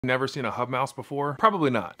Never seen a hub mouse before? Probably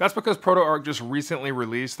not. That's because ProtoArc just recently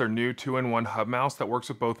released their new 2-in-1 hub mouse that works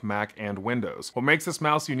with both Mac and Windows. What makes this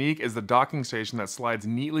mouse unique is the docking station that slides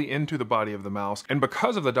neatly into the body of the mouse, and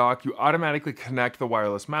because of the dock, you automatically connect the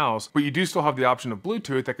wireless mouse, but you do still have the option of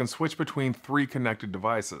Bluetooth that can switch between 3 connected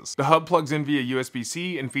devices. The hub plugs in via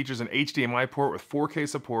USB-C and features an HDMI port with 4K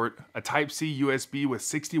support, a Type-C USB with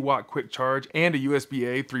 60-watt quick charge, and a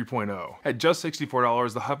USB-A 3.0. At just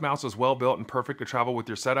 $64, the hub mouse is well built and perfect to travel with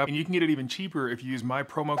your setup, and you can get it even cheaper if you use my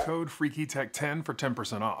promo code FreakyTech10 for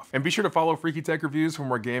 10% off. And be sure to follow Freaky Tech Reviews for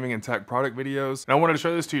more gaming and tech product videos. And I wanted to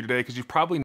show this to you today because you've probably